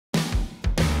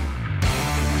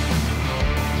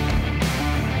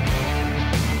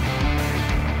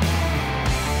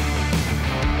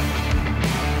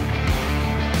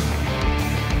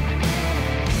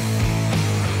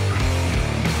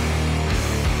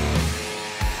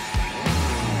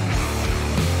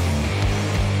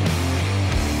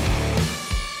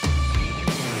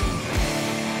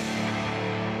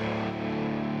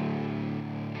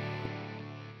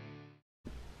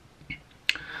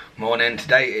morning.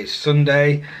 Today is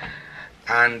Sunday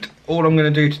and all I'm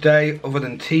going to do today, other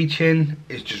than teaching,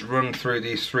 is just run through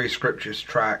these 3 scriptures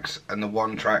tracks and the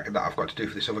 1 track that I've got to do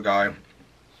for this other guy.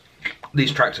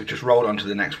 These tracks have just rolled on to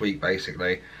the next week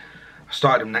basically. I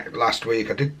started them last week.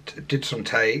 I did some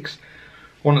takes.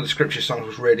 One of the scripture songs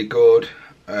was really good.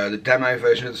 The demo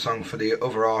version of the song for the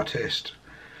other artist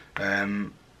I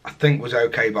think was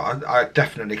okay, but I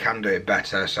definitely can do it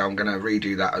better, so I'm going to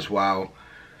redo that as well.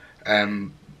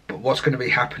 But what's going to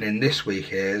be happening this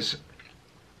week is,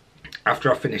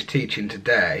 after I finish teaching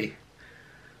today,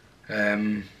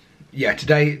 yeah,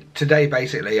 today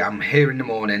basically I'm here in the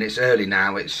morning. It's early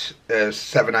now, it's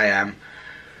 7 AM,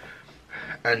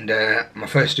 and my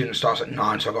first student starts at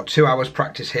 9, so I've got 2 hours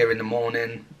practice here in the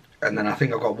morning, and then I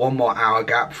think I've got 1 more hour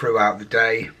gap throughout the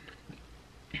day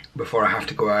before I have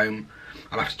to go home.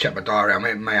 I'll have to check my diary.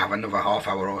 I may have another half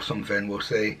hour or something, we'll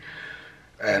see.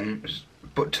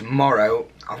 But tomorrow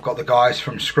I've got the guys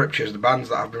from Scriptures, the bands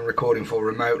that I've been recording for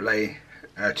remotely.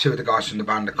 2 of the guys from the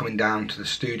band are coming down to the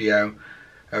studio.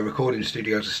 Recording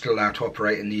studios are still allowed to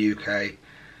operate in the UK,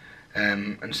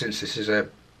 and since this is a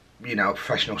a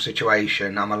professional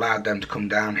situation, I'm allowed them to come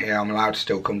down here. I'm allowed to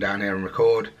still come down here and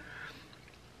record.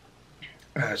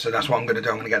 So that's what I'm going to do.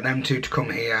 I'm going to get them 2 to come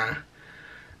here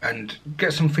and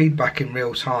get some feedback in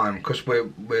real time, because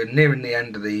we're nearing the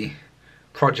end of the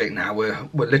project now. We're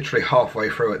literally halfway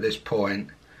through at this point,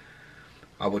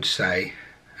 I would say.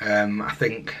 I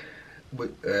think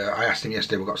I asked him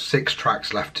yesterday, we've got 6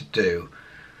 tracks left to do.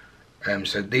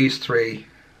 So these 3,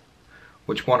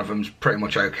 which one of them's pretty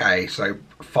much okay, so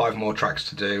 5 more tracks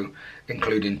to do,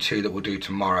 including 2 that we'll do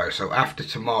tomorrow. So after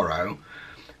tomorrow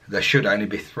there should only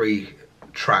be 3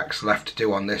 tracks left to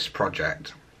do on this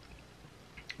project,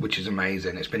 which is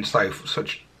amazing. It's been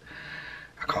such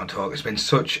I can't talk. It's been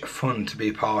such fun to be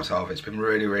a part of. It's been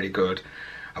really good.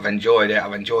 I've enjoyed it.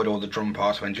 I've enjoyed all the drum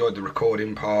parts. I've enjoyed the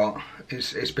recording part.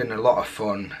 It's been a lot of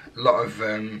fun. A lot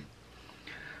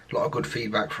of good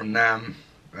feedback from them.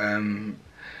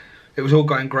 It was all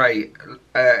going great,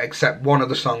 except one of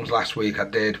the songs last week I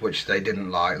did, which they didn't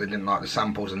like. They didn't like the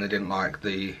samples and they didn't like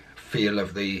the feel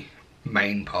of the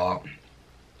main part,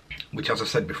 which, as I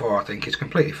said before, I think is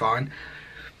completely fine.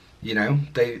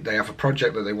 They have a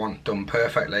project that they want done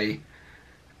perfectly,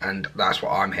 and that's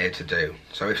what I'm here to do.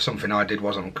 So if something I did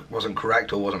wasn't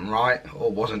correct or wasn't right or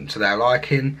wasn't to their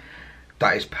liking,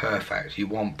 that is perfect. You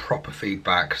want proper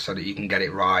feedback so that you can get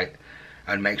it right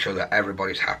and make sure that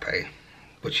everybody's happy,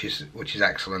 which is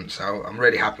excellent. So I'm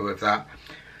really happy with that.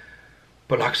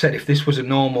 But like I said, if this was a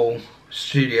normal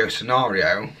studio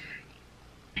scenario,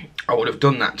 I would have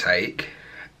done that take,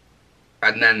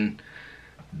 and then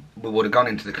we would have gone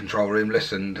into the control room,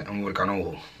 listened, and we would have gone,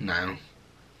 oh no,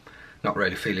 not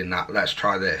really feeling that, let's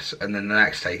try this, and then the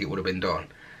next take it would have been done.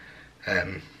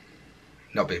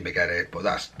 Not being big-headed, but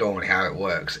that's normally how it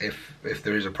works. If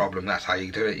there is a problem, that's how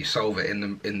you do it. You solve it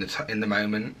in the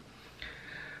moment.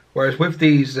 Whereas with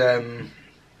these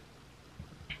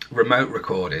remote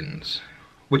recordings,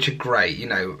 which are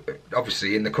great,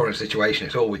 obviously in the current situation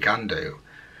it's all we can do.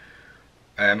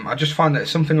 I just find that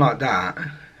something like that,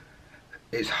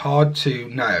 it's hard to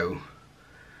know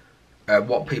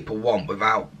what people want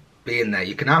without being there.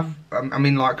 You can have, I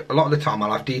mean, like a lot of the time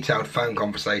I'll have detailed phone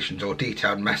conversations or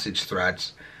detailed message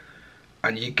threads,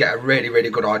 and you get a really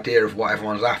good idea of what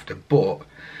everyone's after, but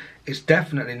it's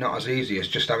definitely not as easy as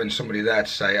just having somebody there to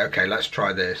say, okay, let's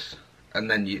try this, and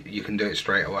then you can do it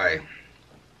straight away.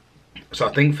 So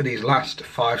I think for these last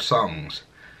 5 songs,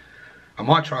 I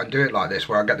might try and do it like this,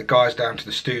 where I get the guys down to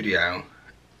the studio,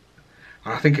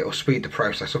 and I think it will speed the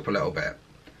process up a little bit.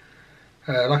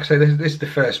 Like I say, this is the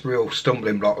first real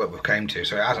stumbling block that we've came to,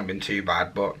 so it hasn't been too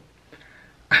bad, but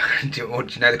do you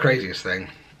know the craziest thing?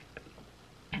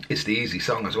 It's the easy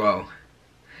song as well.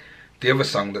 The other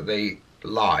song that they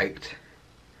liked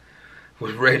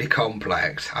was really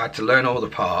complex. I had to learn all the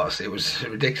parts. It was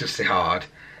ridiculously hard.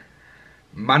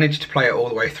 Managed to play it all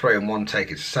the way through in 1 take.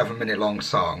 It's a 7-minute long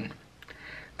song.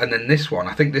 And then this one,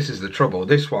 I think this is the trouble.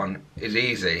 This one is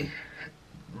easy,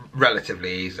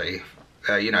 relatively easy.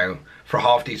 For a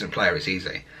half decent player it's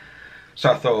easy.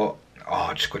 So I thought, oh,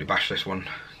 I'll just quickly bash this one,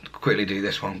 quickly do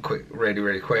this one, quick,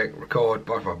 really quick, record,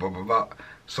 blah blah blah blah blah,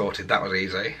 sorted. That was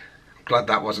easy. I'm glad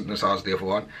that wasn't as hard as the other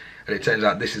one, and it turns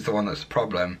out this is the one that's the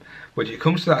problem. But it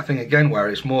comes to that thing again where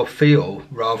it's more feel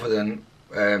rather than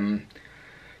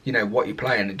what you're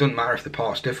playing. It doesn't matter if the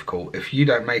part's difficult. If you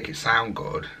don't make it sound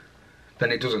good,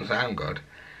 then it doesn't sound good.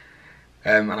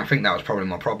 And I think that was probably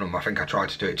my problem. I think I tried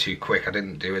to do it too quick. I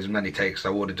didn't do as many takes as I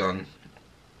would have done.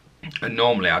 And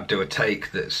normally I'd do a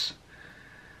take that's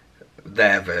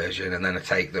their version and then a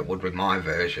take that would be my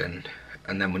version.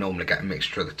 and then we normally get a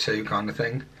mixture of the two kind of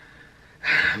thing.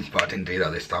 But I didn't do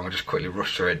that this time. I just quickly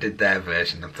rushed through it, did their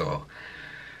version and thought,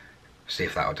 see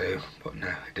if that'll do. But no,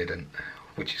 it didn't,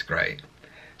 which is great.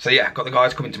 So yeah, got the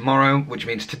guys coming tomorrow, which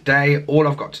means today all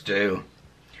I've got to do,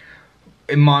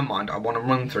 in my mind, I want to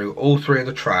run through all 3 of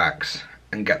the tracks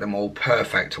and get them all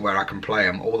perfect to where I can play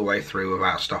them all the way through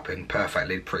without stopping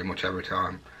perfectly pretty much every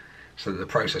time. So that the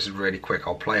process is really quick.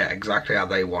 I'll play it exactly how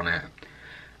they want it,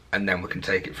 and then we can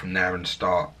take it from there and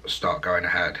start going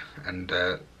ahead and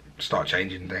start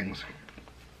changing things.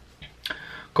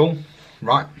 Cool,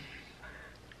 right,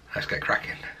 let's get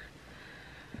cracking.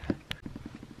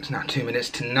 It's now 2 minutes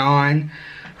to 9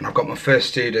 and I've got my first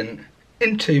student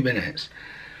in 2 minutes.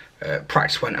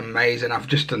 Practice went amazing. I've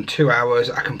just done 2 hours.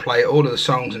 I can play all of the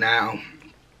songs now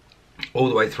all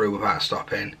the way through without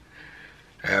stopping,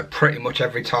 pretty much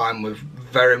every time with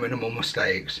very minimal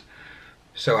mistakes.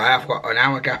 So I have got an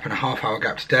hour gap and a half-hour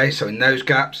gap today, so in those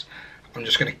gaps I'm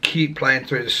just going to keep playing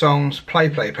through the songs, play,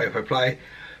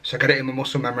 so I get it in my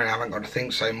muscle memory and I haven't got to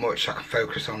think so much, so I can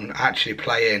focus on actually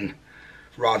playing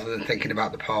rather than thinking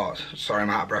about the parts. Sorry, I'm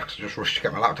out of breath because I just rushed to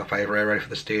get my laptop over here ready for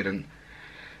the student.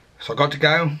 So I've got to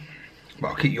go, but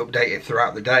I'll keep you updated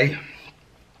throughout the day,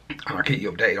 and I'll keep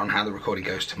you updated on how the recording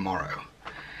goes tomorrow.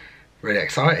 Really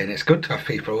exciting. It's good to have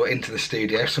people into the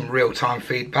studio, some real-time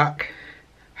feedback.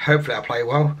 Hopefully I play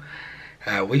well.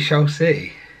 We shall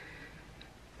see.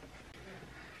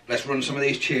 Let's run some of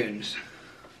these tunes.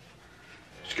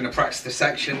 Just going to practice the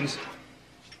sections.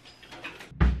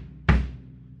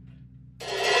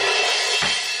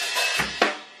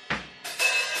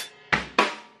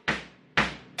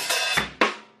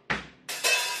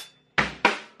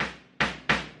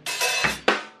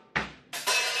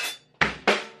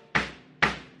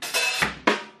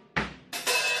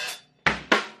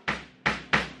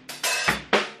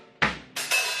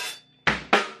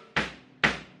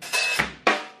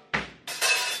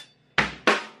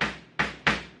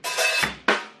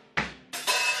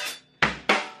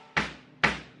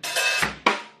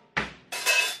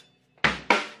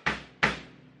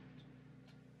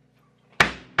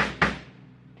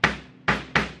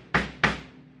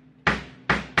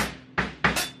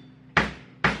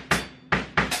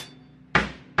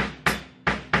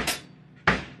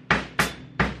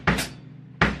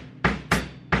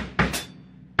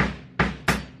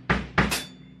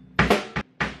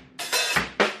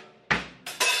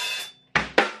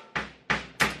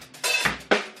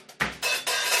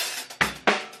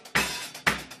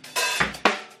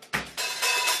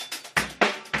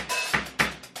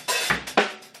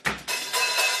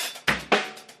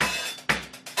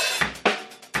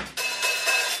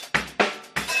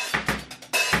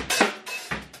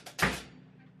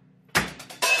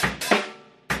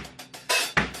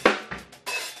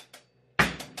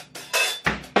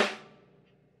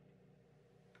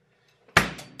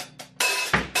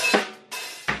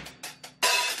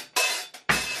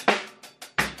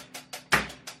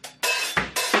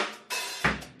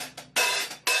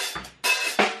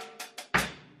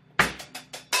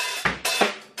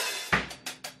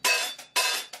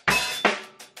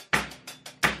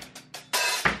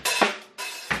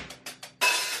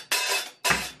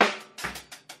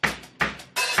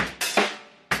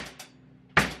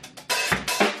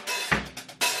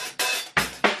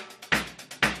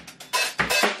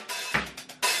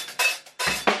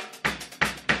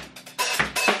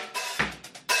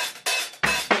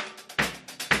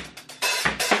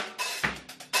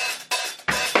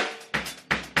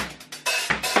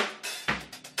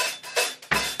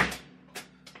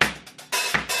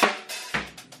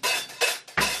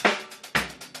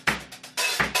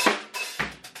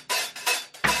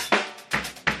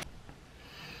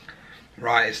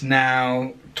 Right, it's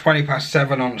now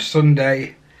 7:20 on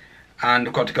Sunday and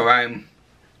I've got to go home.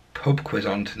 Pub quiz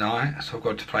on tonight, so I've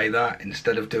got to play that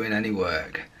instead of doing any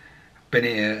work. I've been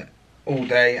here all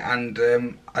day and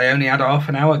I only had a half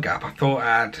an hour gap. I thought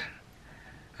I had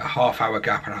a half-hour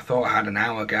gap and I thought I had an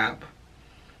hour gap.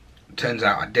 Turns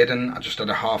out I didn't. I just had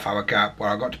a half-hour gap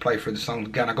where I got to play through the songs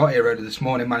again. I got here early this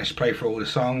morning, managed to play through all the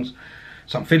songs.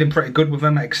 So I'm feeling pretty good with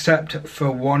them, except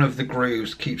for one of the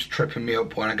grooves keeps tripping me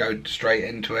up when I go straight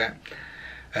into it.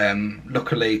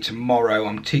 Luckily tomorrow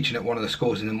I'm teaching at one of the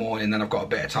schools in the morning, then I've got a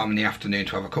bit of time in the afternoon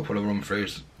to have a couple of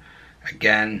run-throughs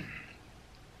again.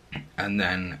 And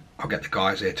then I'll get the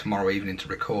guys here tomorrow evening to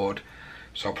record.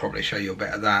 So I'll probably show you a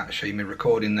bit of that, show you me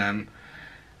recording them.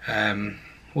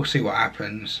 We'll see what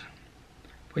happens.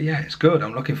 But yeah, it's good.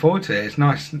 I'm looking forward to it. It's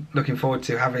nice looking forward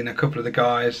to having a couple of the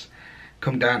guys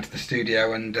come down to the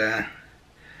studio and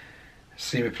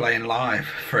see me playing live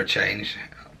for a change.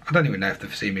 I don't even know if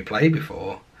they've seen me play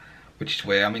before, which is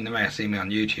weird. I mean, they may have seen me on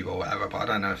YouTube or whatever, but I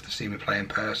don't know if they see me play in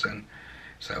person.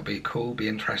 So it'll be cool, be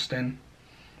interesting.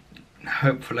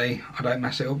 Hopefully I don't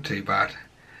mess it up too bad.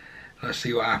 Let's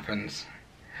see what happens.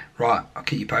 Right, I'll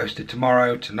keep you posted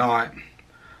tomorrow, tonight,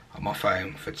 on my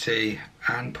phone for tea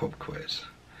and pub quiz.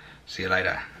 See you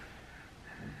later.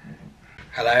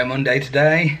 Hello, Monday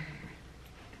today.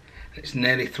 It's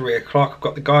nearly 3 o'clock. I've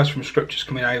got the guys from Scriptures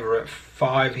coming over at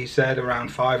 5, he said, around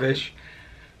 5ish.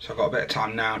 So I've got a bit of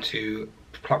time now to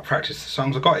practice the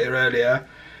songs. I got here earlier,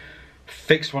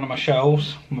 fixed one of my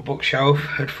shelves. My bookshelf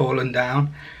had fallen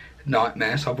down.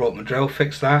 Nightmare, so I brought my drill,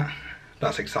 fixed that.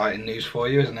 That's exciting news for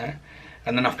you, isn't it?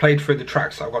 And then I've played through the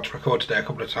tracks that I've got to record today a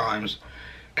couple of times.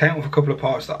 Came up with a couple of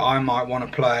parts that I might want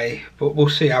to play, but we'll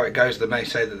see how it goes. They may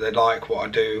say that they like what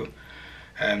I do,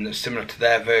 that's similar to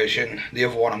their version. The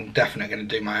other one, I'm definitely going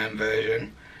to do my own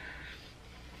version.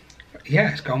 But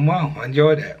yeah, it's gone well. I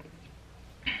enjoyed it.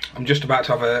 I'm just about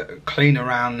to have a clean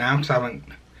around now because I haven't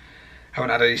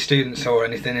had any students or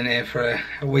anything in here for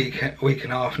a week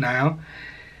and a half now.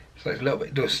 So it's a little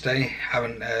bit dusty.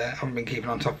 Haven't been keeping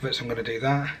on top of it, so I'm going to do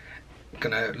that. I'm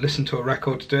going to listen to a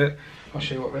record to do it. I'll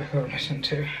show you what record I'm listening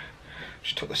to.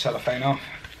 Just took the cellophane off.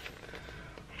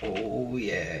 Oh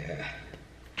yeah.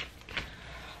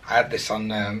 I had this on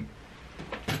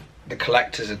the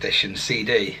collector's edition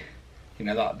CD. You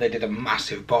know, that they did a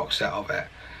massive box set of it,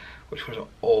 which was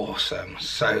awesome,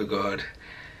 so good.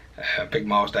 Big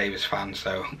Miles Davis fan,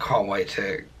 so can't wait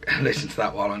to listen to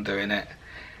that while I'm doing it.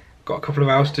 Got a couple of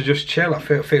hours to just chill. I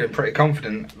feeling pretty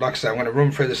confident. Like I said, I'm going to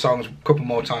run through the songs a couple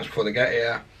more times before they get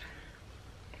here,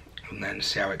 and then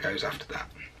see how it goes after that.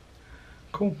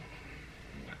 Cool.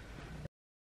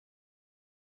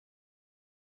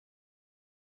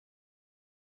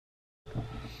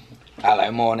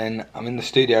 Hello, morning. I'm in the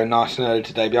studio nice and early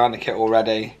today, behind the kit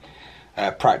already.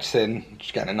 Practicing,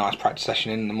 just getting a nice practice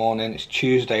session in the morning. It's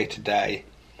Tuesday today,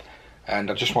 and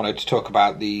I just wanted to talk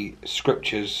about the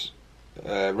Scriptures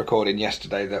recording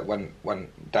yesterday that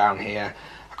went down here.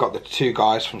 I got the two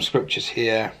guys from Scriptures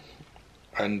here,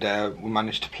 and we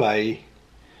managed to play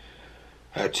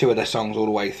 2 of their songs all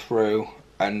the way through.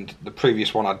 And the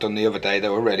previous one I'd done the other day, they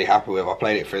were really happy with. I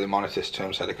played it through the monitor to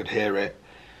them so they could hear it,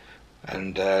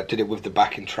 and did it with the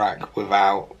backing track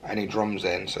without any drums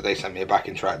in. So they sent me a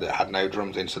backing track that had no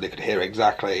drums in, so they could hear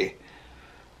exactly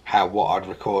how what I'd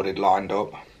recorded lined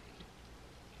up.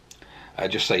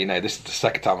 Just so you know, this is the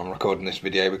second time I'm recording this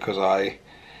video because I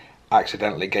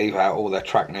accidentally gave out all their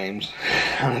track names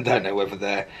and I don't know whether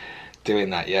they're doing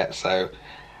that yet, so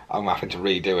I'm having to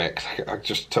redo it because I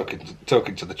just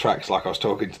talking to the tracks like I was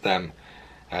talking to them.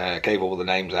 Gave all the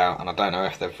names out, and I don't know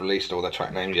if they've released all their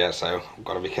track names yet, so I've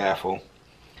got to be careful.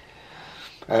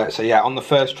 So yeah, on the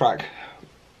first track,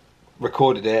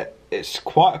 recorded it. It's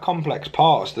quite a complex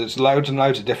part. There's loads and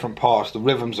loads of different parts. The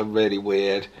rhythms are really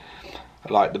weird.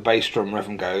 Like the bass drum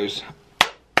rhythm goes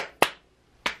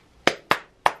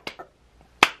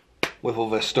with all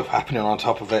this stuff happening on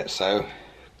top of it, so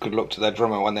good luck to their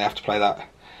drummer when they have to play that,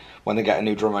 when they get a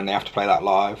new drummer and they have to play that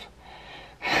live.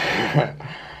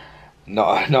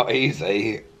 Not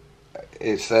easy.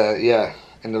 It's yeah,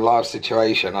 in the live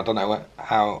situation I don't know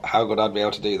how good I'd be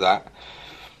able to do that,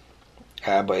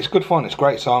 but it's good fun. It's a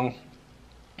great song.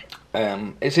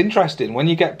 It's interesting when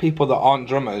you get people that aren't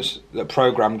drummers that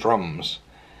program drums.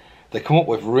 They come up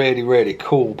with really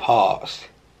cool parts,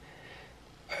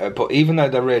 but even though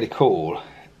they're really cool,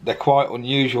 they're quite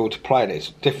unusual to play, and it's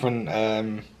different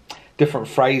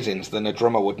phrasings than a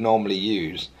drummer would normally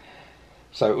use.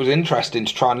 So it was interesting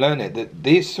to try and learn it.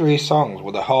 These 3 songs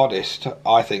were the hardest,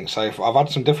 I think, so far. I've had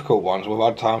some difficult ones with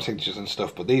odd time signatures and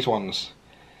stuff, but these ones,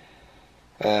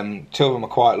 2 of them are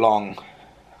quite long.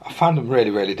 I found them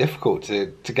really difficult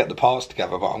to get the parts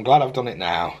together, but I'm glad I've done it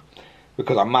now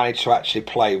because I managed to actually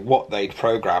play what they'd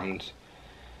programmed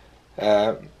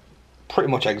pretty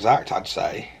much exact, I'd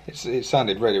say. It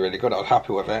sounded really good. I was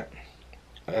happy with it.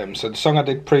 So the song I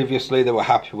did previously they were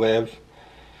happy with.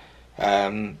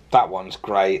 That one's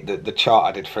great. The chart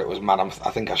I did for it was mad.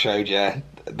 I think I showed you.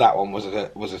 That one was a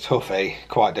toughie,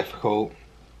 quite difficult.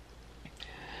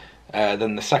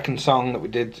 Then the second song that we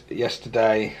did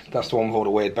yesterday, that's the one with all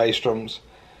the weird bass drums.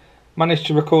 Managed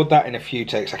to record that in a few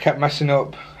takes. I kept messing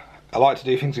up. I like to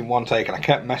do things in one take, and I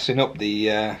kept messing up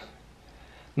the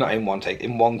not in one take,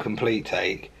 in one complete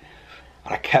take,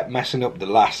 and I kept messing up the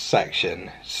last section.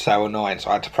 So annoying.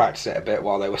 So I had to practice it a bit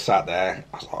while they were sat there.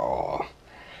 I was like, oh.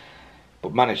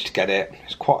 But managed to get it.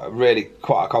 It's quite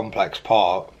a complex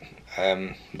part.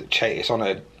 It's on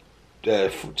a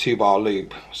 2-bar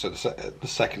loop, so the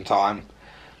second time,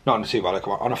 not on a 2-bar loop,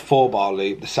 on a 4-bar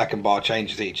loop, the second bar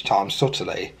changes each time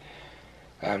subtly,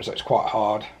 so it's quite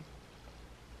hard.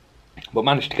 but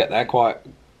managed to get there quite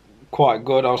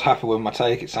good. I was happy with my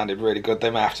take. It sounded really good. They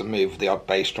may have to move the odd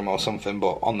bass drum or something,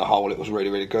 but on the whole it was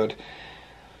really good.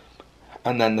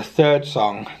 And then the third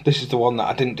song, this is the one that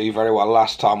I didn't do very well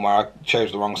last time, where I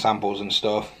chose the wrong samples and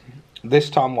stuff. This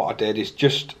time what I did is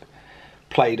just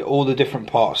played all the different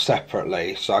parts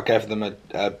separately. So I gave them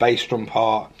a bass drum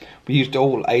part. We used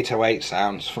all 808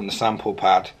 sounds from the sample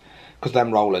pad, because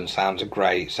them Roland sounds are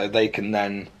great, so they can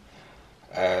then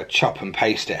chop and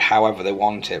paste it however they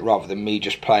want it, rather than me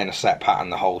just playing a set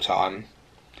pattern the whole time.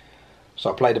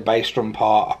 So I played a bass drum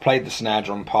part, I played the snare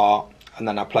drum part, and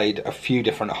then I played a few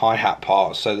different hi-hat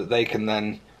parts, so that they can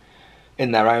then,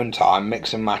 in their own time,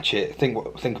 mix and match it, think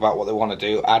about what they want to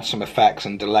do, add some effects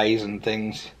and delays and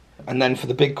things. And then for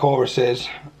the big choruses,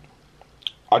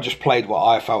 I just played what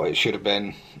I felt it should have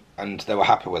been, and they were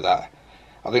happy with that.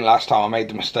 I think last time I made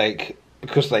the mistake,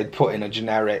 because they'd put in a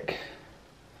generic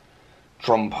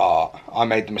drum part, I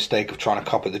made the mistake of trying to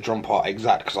copy the drum part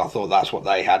exact, because I thought that's what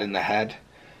they had in their head.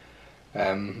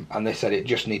 And they said it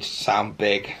just needs to sound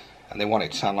big, and they want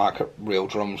it to sound like real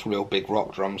drums, real big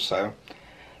rock drums, so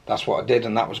that's what I did,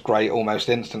 and that was great. Almost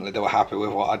instantly they were happy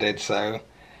with what I did, so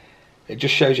it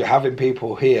just shows you having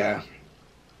people here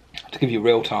to give you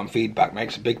real-time feedback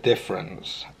makes a big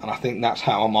difference. And I think that's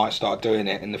how I might start doing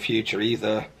it in the future,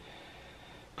 either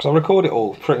because I record it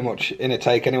all pretty much in a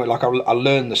take anyway. Like I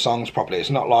learn the songs properly. It's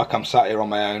not like I'm sat here on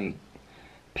my own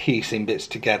piecing bits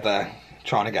together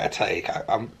trying to get a take.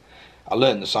 I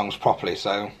learn the songs properly,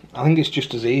 so I think it's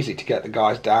just as easy to get the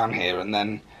guys down here and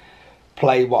then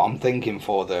play what I'm thinking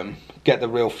for them, get the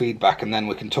real feedback, and then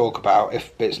we can talk about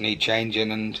if bits need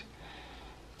changing and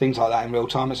things like that in real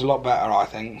time. It's a lot better, I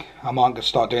think. I might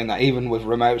start doing that even with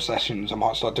remote sessions. I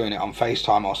might start doing it on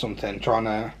FaceTime or something, trying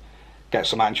to get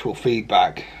some actual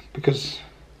feedback, because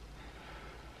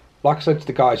like I said to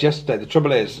the guys yesterday, the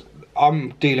trouble is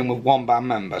I'm dealing with one band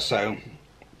member, so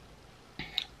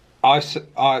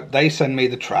they send me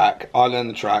the track, I learn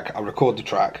the track, I record the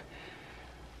track,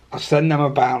 I send them a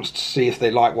bounce to see if they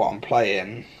like what I'm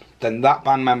playing, then that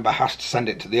band member has to send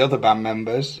it to the other band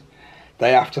members.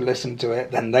 They have to listen to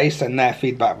it, then they send their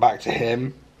feedback back to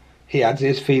him, he adds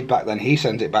his feedback, then he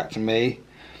sends it back to me.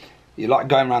 You're like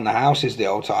going around the houses the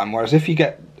whole time. Whereas if you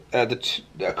get a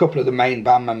couple of the main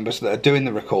band members that are doing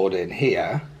the recording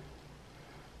here,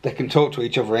 they can talk to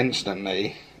each other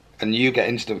instantly and you get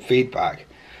instant feedback,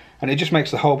 and it just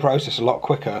makes the whole process a lot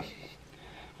quicker,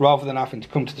 rather than having to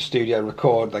come to the studio,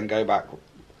 record, then go back,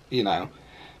 you know,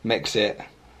 mix it,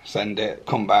 send it,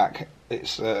 come back.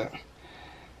 It's a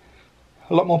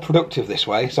lot more productive this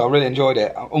way, so I really enjoyed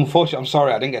it. Unfortunately, I'm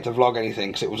sorry I didn't get to vlog anything,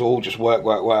 because it was all just work.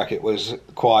 It was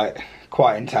quite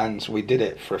intense. We did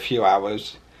it for a few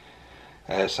hours,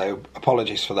 so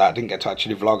apologies for that. I didn't get to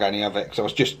actually vlog any of it, because I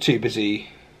was just too busy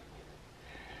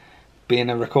being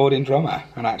a recording drummer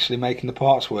and actually making the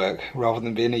parts work, rather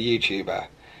than being a YouTuber.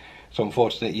 So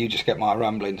unfortunately, you just get my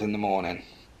ramblings in the morning.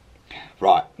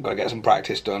 Right, I've got to get some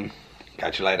practice done.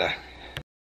 Catch you later.